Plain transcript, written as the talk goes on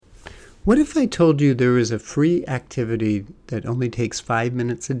What if I told you there was a free activity that only takes 5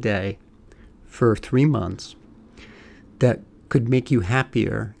 minutes a day for 3 months that could make you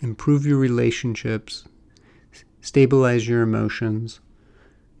happier, improve your relationships, stabilize your emotions,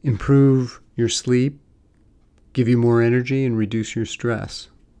 improve your sleep, give you more energy, and reduce your stress?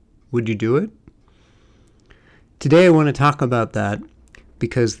 Would you do it? Today I want to talk about that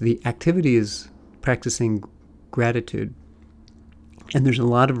because the activity is practicing gratitude. And there's a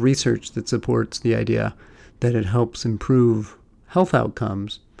lot of research that supports the idea that it helps improve health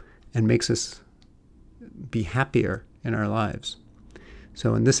outcomes and makes us be happier in our lives.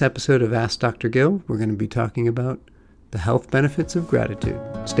 So in this episode of Ask Dr. Gill, we're going to be talking about the health benefits of gratitude.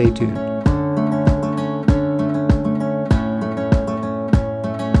 Stay tuned.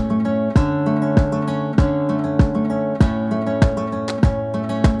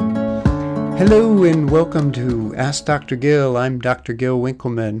 Hello and welcome to Ask Dr. Gill. I'm Dr. Gill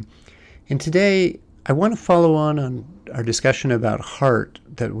Winkelman. And today I want to follow on our discussion about heart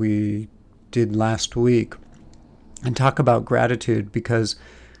that we did last week and talk about gratitude, because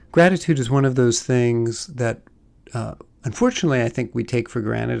gratitude is one of those things that unfortunately I think we take for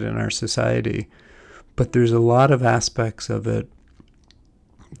granted in our society. But there's a lot of aspects of it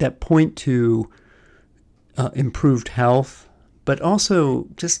that point to improved health, but also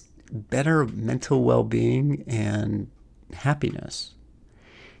just better mental well-being and happiness.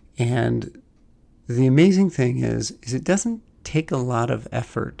 And the amazing thing is it doesn't take a lot of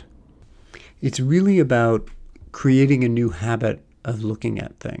effort. It's really about creating a new habit of looking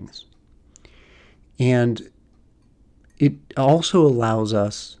at things. And it also allows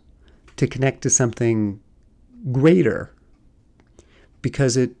us to connect to something greater,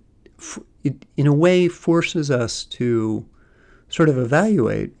 because it in a way forces us to sort of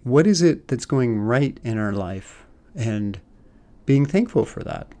evaluate what is it that's going right in our life and being thankful for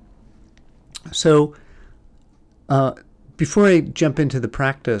that. So before I jump into the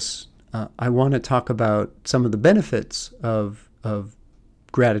practice, I want to talk about some of the benefits of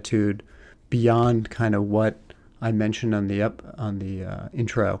gratitude beyond kind of what I mentioned on the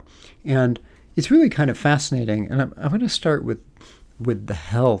intro. And it's really kind of fascinating. And I'm going to start with the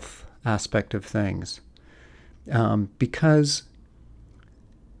health aspect of things, because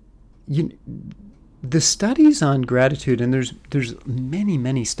the studies on gratitude, and there's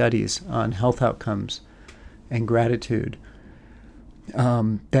many studies on health outcomes and gratitude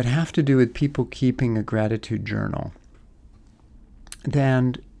that have to do with people keeping a gratitude journal.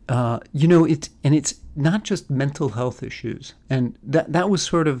 And it's not just mental health issues, and that was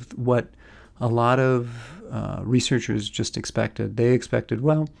sort of what a lot of researchers just expected. They expected,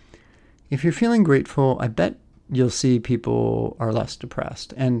 well, if you're feeling grateful, I bet you'll see people are less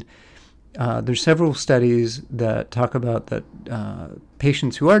depressed. And there's several studies that talk about that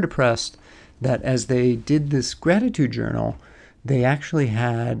patients who are depressed, that as they did this gratitude journal, they actually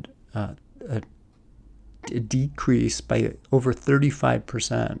had a decrease by over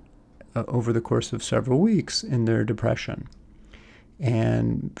 35% over the course of several weeks in their depression.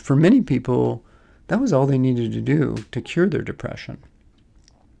 And for many people, that was all they needed to do to cure their depression.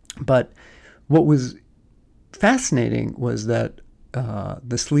 But what was fascinating was that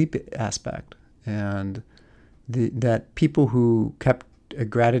the sleep aspect, and that people who kept a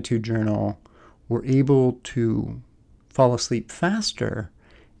gratitude journal were able to fall asleep faster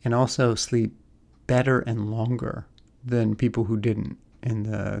and also sleep better and longer than people who didn't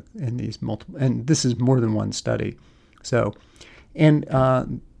in these multiple, and this is more than one study. So, and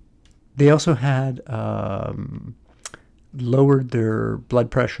they also had lowered their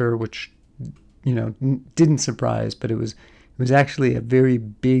blood pressure, which didn't surprise, but it was actually a very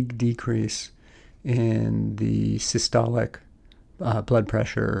big decrease in the systolic blood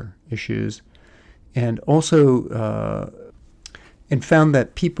pressure issues, and also and found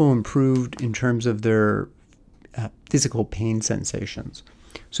that people improved in terms of their physical pain sensations.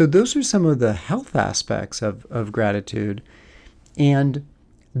 So those are some of the health aspects of gratitude, and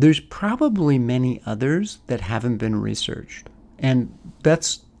there's probably many others that haven't been researched. And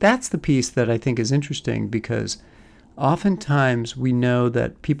that's the piece that I think is interesting, because oftentimes we know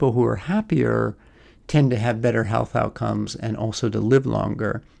that people who are happier tend to have better health outcomes and also to live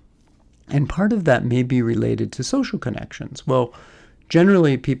longer. And part of that may be related to social connections. Well,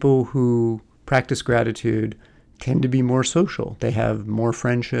 generally people who practice gratitude tend to be more social. They have more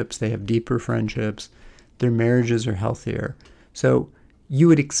friendships, they have deeper friendships, their marriages are healthier. So you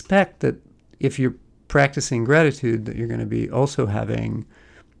would expect that if you're practicing gratitude, that you're going to be also having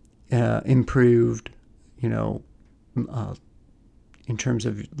improved, in terms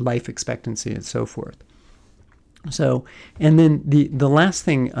of life expectancy and so forth. So, and then the last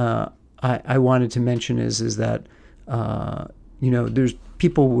thing I wanted to mention is that, there's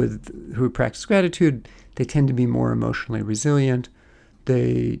people who practice gratitude, they tend to be more emotionally resilient.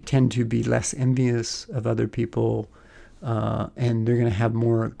 They tend to be less envious of other people, and they're going to have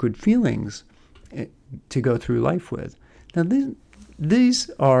more good feelings to go through life with. Now, these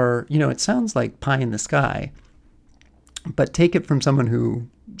are, it sounds like pie in the sky, but take it from someone who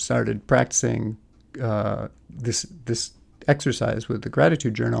started practicing this exercise with the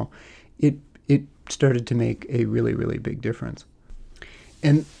gratitude journal. It started to make a really, really big difference.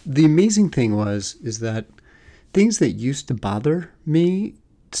 And the amazing thing is that things that used to bother me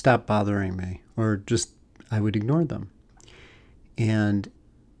stopped bothering me, or just I would ignore them. And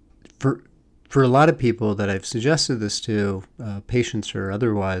for a lot of people that I've suggested this to, patients or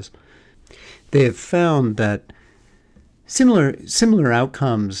otherwise, they have found that similar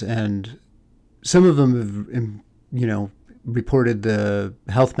outcomes, and some of them have, reported the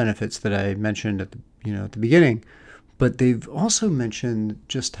health benefits that I mentioned at the beginning, but they've also mentioned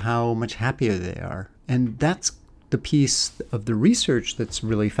just how much happier they are. And that's the piece of the research that's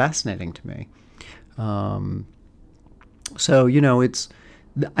really fascinating to me. I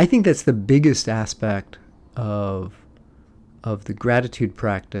think that's the biggest aspect of the gratitude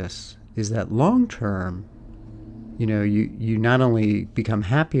practice, is that long term, you not only become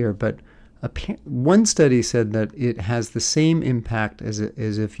happier, but one study said that it has the same impact as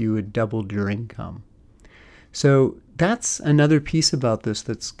if you had doubled your income. So that's another piece about this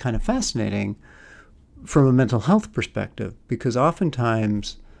that's kind of fascinating from a mental health perspective, because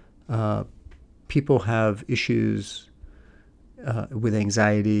oftentimes people have issues with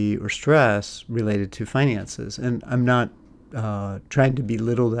anxiety or stress related to finances. And I'm not trying to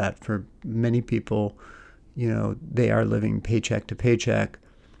belittle that. For many people, they are living paycheck to paycheck.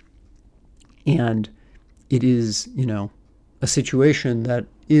 And it is, a situation that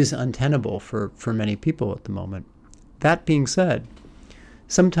is untenable for many people at the moment. That being said,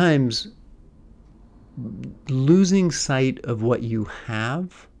 sometimes losing sight of what you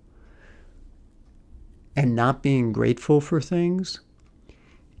have and not being grateful for things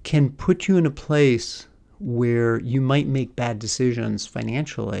can put you in a place where you might make bad decisions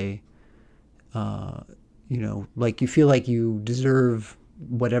financially. Like you feel like you deserve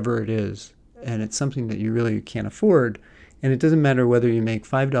whatever it is, and it's something that you really can't afford. And it doesn't matter whether you make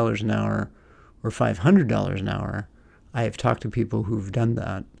 $5 an hour or $500 an hour. I have talked to people who've done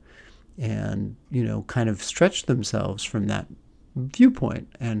that and, kind of stretched themselves from that viewpoint.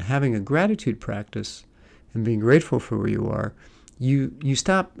 And having a gratitude practice and being grateful for where you are, you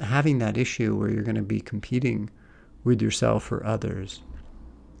stop having that issue where you're going to be competing with yourself or others.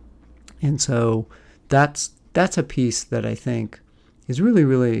 And so that's a piece that I think is really,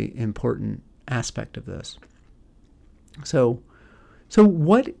 really important aspect of this. So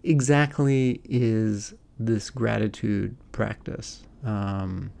what exactly is this gratitude practice?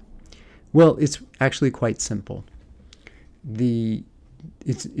 Well, it's actually quite simple.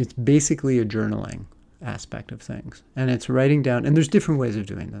 It's basically a journaling aspect of things, and it's writing down. And there's different ways of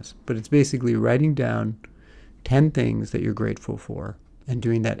doing this, but it's basically writing down 10 things that you're grateful for, and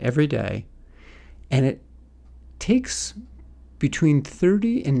doing that every day. And it takes between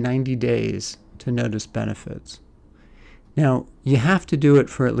 30 and 90 days to notice benefits. Now, you have to do it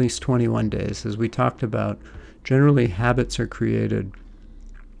for at least 21 days. As we talked about, generally habits are created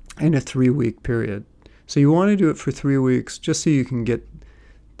in a 3-week period. So you want to do it for 3 weeks just so you can get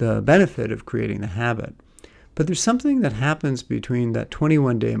the benefit of creating the habit. But there's something that happens between that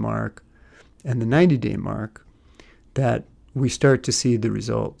 21-day mark and the 90-day mark that we start to see the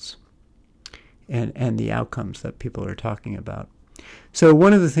results and the outcomes that people are talking about. So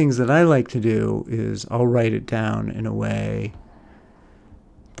one of the things that I like to do is I'll write it down in a way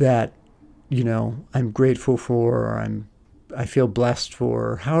that, I'm grateful for, or I feel blessed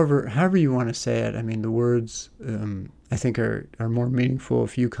for, however you want to say it. I mean, the words I think are more meaningful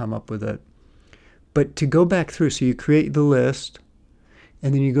if you come up with it. But to go back through, so you create the list,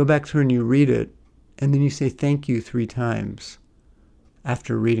 and then you go back through and you read it, and then you say thank you 3 times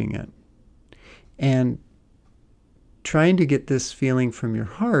after reading it. And trying to get this feeling from your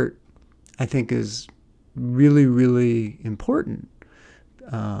heart, I think, is really, really important,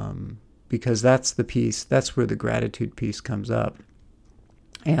 because that's the piece, that's where the gratitude piece comes up.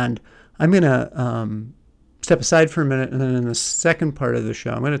 And I'm going to step aside for a minute, and then in the second part of the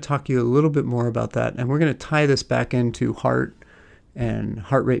show, I'm going to talk to you a little bit more about that, and we're going to tie this back into heart and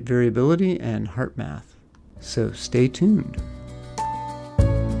heart rate variability and heart math. So stay tuned.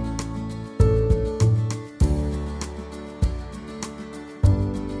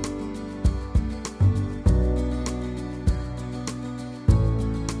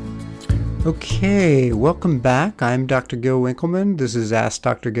 Okay, welcome back. I'm Dr. Gil Winkelman. This is Ask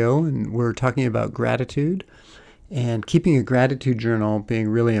Dr. Gil, and we're talking about gratitude and keeping a gratitude journal being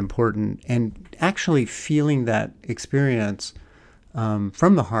really important and actually feeling that experience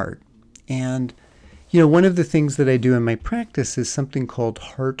from the heart. And, one of the things that I do in my practice is something called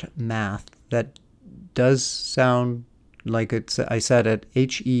heart math. That does sound like I said it,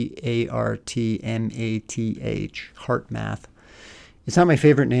 HEARTMATH, heart math. It's not my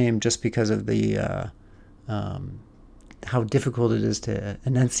favorite name just because of the how difficult it is to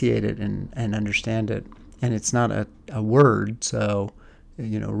enunciate it and understand it. And it's not a word, so,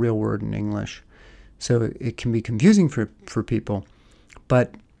 a real word in English. So it can be confusing for people.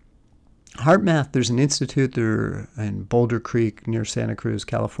 But heart math, there's an institute there in Boulder Creek near Santa Cruz,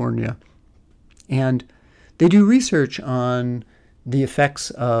 California. And they do research on the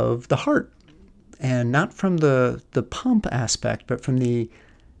effects of the heart. And not from the pump aspect, but from the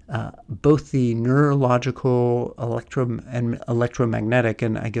both the neurological, electromagnetic,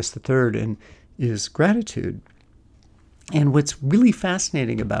 and I guess the third is gratitude. And what's really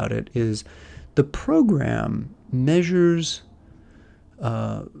fascinating about it is the program measures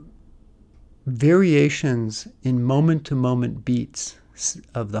variations in moment-to-moment beats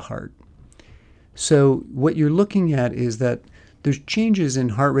of the heart. So what you're looking at is that there's changes in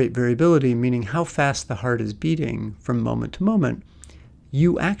heart rate variability, meaning how fast the heart is beating from moment to moment.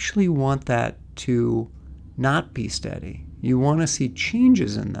 You actually want that to not be steady. You want to see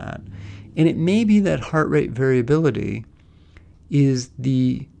changes in that. And it may be that heart rate variability is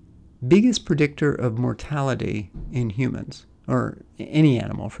the biggest predictor of mortality in humans, or any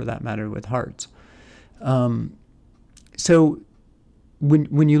animal for that matter with hearts. So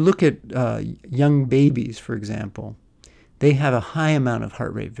when you look at young babies, for example, they have a high amount of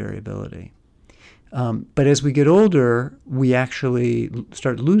heart rate variability. But as we get older, we actually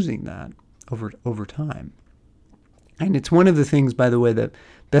start losing that over time. And it's one of the things, by the way, that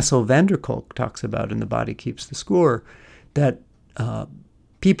Bessel van der Kolk talks about in The Body Keeps the Score, that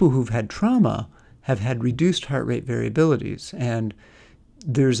people who've had trauma have had reduced heart rate variabilities. And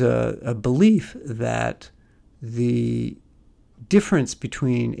there's a belief that the difference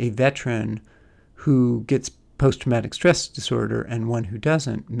between a veteran who gets post-traumatic stress disorder and one who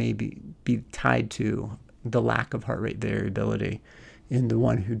doesn't may be tied to the lack of heart rate variability in the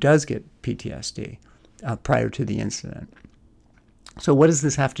one who does get PTSD prior to the incident. So what does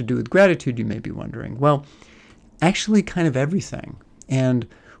this have to do with gratitude, you may be wondering? Well, actually kind of everything. And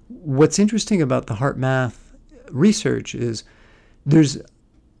what's interesting about the heart math research is there's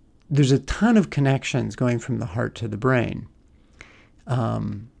a ton of connections going from the heart to the brain.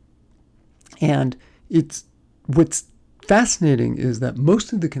 And what's fascinating is that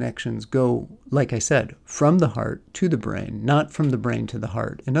most of the connections go, like I said, from the heart to the brain, not from the brain to the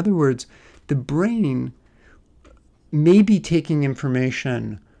heart. In other words, the brain may be taking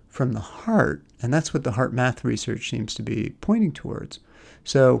information from the heart, and that's what the heart math research seems to be pointing towards.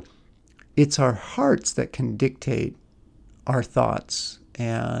 So it's our hearts that can dictate our thoughts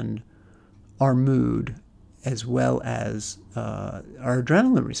and our mood, as well as our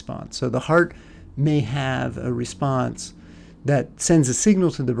adrenaline response. So the heart may have a response that sends a signal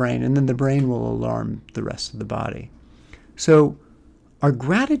to the brain, and then the brain will alarm the rest of the body. So our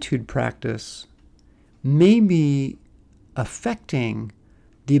gratitude practice may be affecting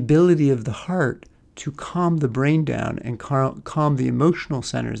the ability of the heart to calm the brain down and calm the emotional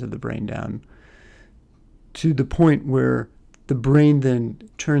centers of the brain down to the point where the brain then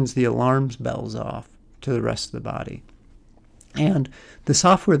turns the alarms bells off to the rest of the body. And the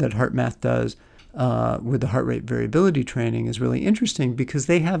software that HeartMath does with the heart rate variability training is really interesting because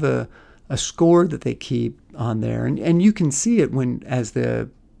they have a score that they keep on there. And you can see it as the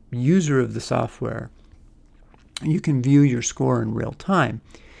user of the software. You can view your score in real time.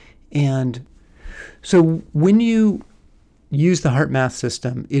 And so when you use the HeartMath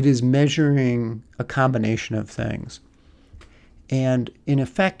system, it is measuring a combination of things. And in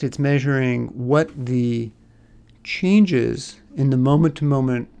effect, it's measuring what the changes in the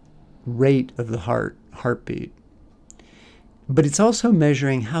moment-to-moment rate of the heartbeat. But it's also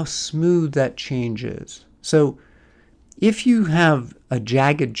measuring how smooth that change is. So if you have a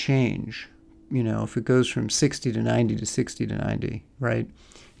jagged change, if it goes from 60 to 90 to 60 to 90, right?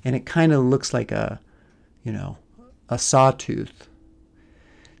 And it kind of looks like a sawtooth.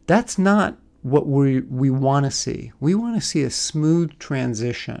 That's not what we want to see. We want to see a smooth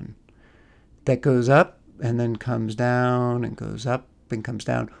transition that goes up and then comes down and goes up and comes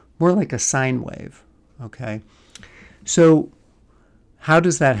down, more like a sine wave, okay? So how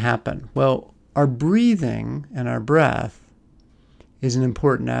does that happen? Well, our breathing and our breath is an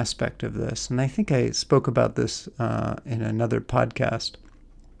important aspect of this. And I think I spoke about this in another podcast.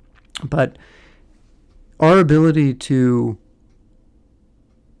 But our ability to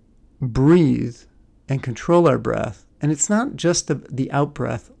breathe and control our breath, and it's not just the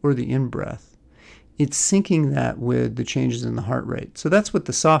out-breath or the in-breath, it's syncing that with the changes in the heart rate. So that's what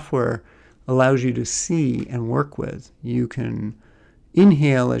the software allows you to see and work with. You can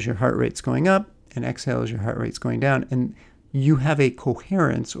inhale as your heart rate's going up and exhale as your heart rate's going down, and you have a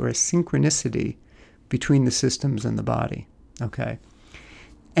coherence or a synchronicity between the systems and the body, okay?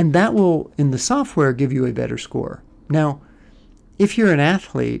 And that will, in the software, give you a better score. Now, if you're an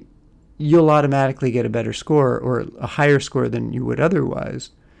athlete, you'll automatically get a better score or a higher score than you would otherwise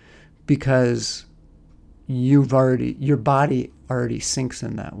because your body already syncs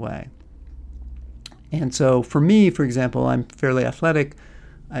in that way. And so for me, for example, I'm fairly athletic.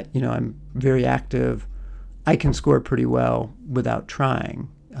 I'm very active. I can score pretty well without trying,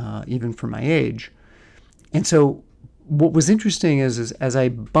 even for my age. And so what was interesting is as I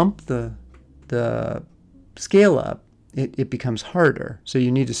bump the scale up, it becomes harder. So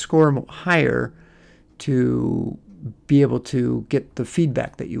you need to score higher to be able to get the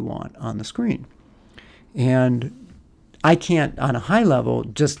feedback that you want on the screen. And I can't, on a high level,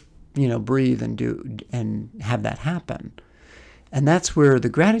 just breathe and have that happen. And that's where the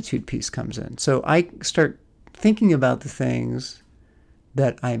gratitude piece comes in. So I start thinking about the things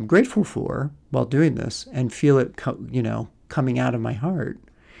that I'm grateful for while doing this and feel it, coming out of my heart.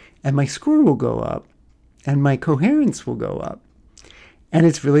 And my score will go up and my coherence will go up. And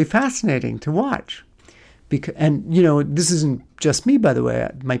it's really fascinating to watch. This isn't just me, by the way.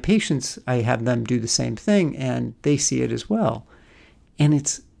 My patients, I have them do the same thing and they see it as well. And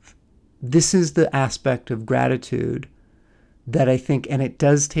this is the aspect of gratitude that I think, and it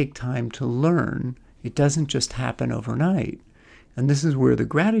does take time to learn. It doesn't just happen overnight. And this is where the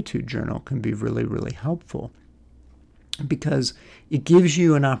gratitude journal can be really, really helpful because it gives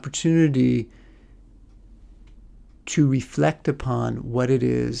you an opportunity to reflect upon what it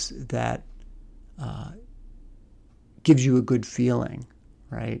is that gives you a good feeling,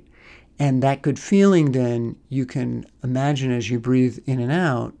 right? And that good feeling, then you can imagine as you breathe in and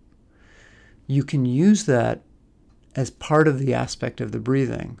out, you can use that as part of the aspect of the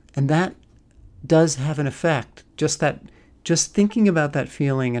breathing. And that does have an effect. Just thinking about that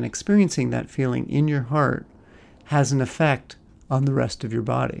feeling and experiencing that feeling in your heart has an effect on the rest of your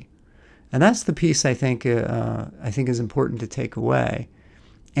body. And that's the piece I think is important to take away.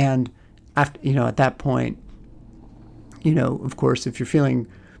 And after, at that point, of course, if you're feeling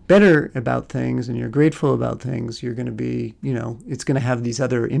better about things and you're grateful about things, you're going to be, it's going to have these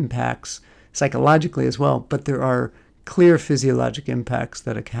other impacts psychologically as well. But there are clear physiologic impacts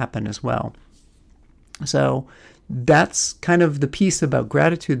that happen as well. So that's kind of the piece about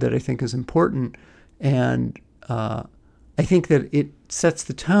gratitude that I think is important. And I think that it sets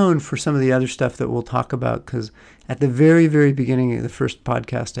the tone for some of the other stuff that we'll talk about, because at the very, very beginning of the first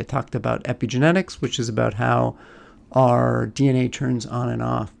podcast, I talked about epigenetics, which is about how our DNA turns on and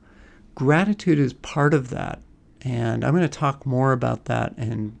off. Gratitude is part of that. And I'm going to talk more about that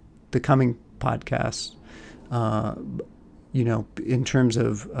in the coming podcasts, in terms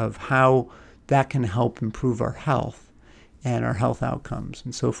of how that can help improve our health and our health outcomes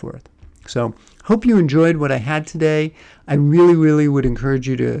and so forth. So hope you enjoyed what I had today. I really, really would encourage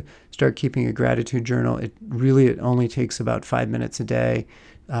you to start keeping a gratitude journal. It only takes about 5 minutes a day.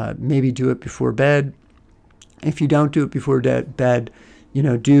 Maybe do it before bed. If you don't do it before bed, do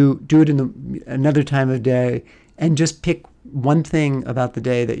it in another time of day, and just pick one thing about the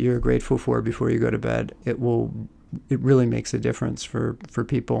day that you're grateful for before you go to bed. It really makes a difference for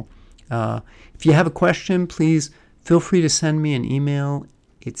people. If you have a question, please feel free to send me an email.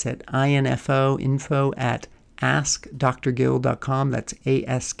 It's at info@askdrgill.com. That's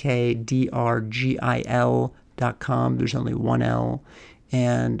ASKDRGIL.com. There's only one L.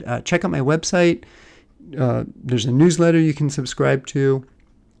 And check out my website. There's a newsletter you can subscribe to.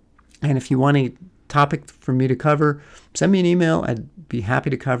 And if you want a topic for me to cover, send me an email. I'd be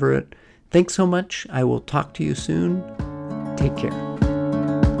happy to cover it. Thanks so much. I will talk to you soon. Take care.